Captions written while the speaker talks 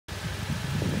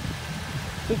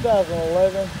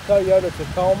2011 Toyota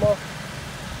Tacoma.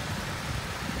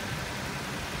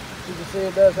 You can see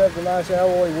it does have the nice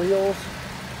alloy wheels.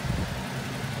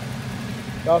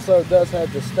 It also does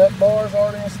have the step bars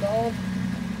already installed.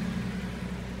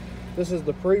 This is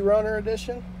the pre-runner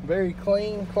edition. Very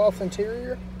clean cloth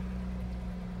interior.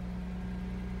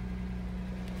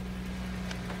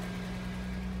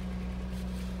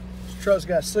 This truck's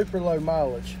got super low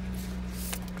mileage.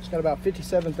 It's got about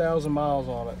 57,000 miles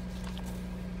on it.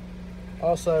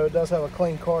 Also, it does have a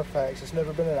clean Carfax. It's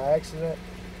never been in an accident.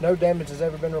 No damage has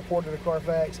ever been reported to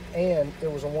Carfax, and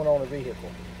it was a one-owner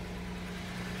vehicle.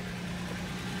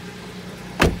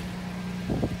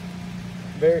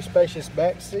 Very spacious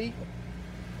back seat.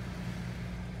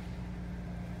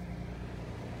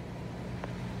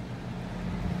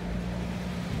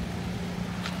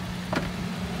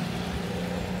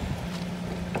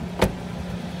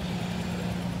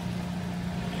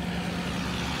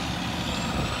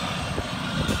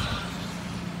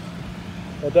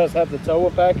 It does have the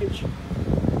Toyota package,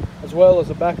 as well as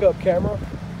a backup camera.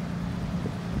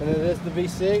 And it is the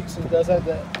V6. It does have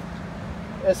the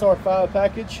SR5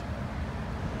 package.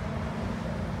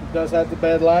 It does have the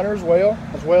bed liner as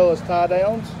well as tie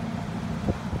downs.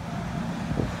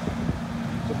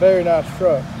 It's a very nice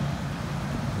truck.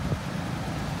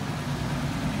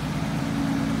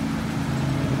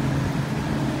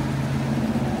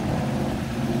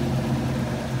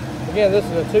 Again, this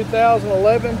is a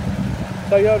 2011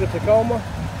 Toyota Tacoma.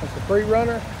 It's a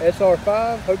pre-runner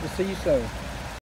SR5. Hope to see you soon.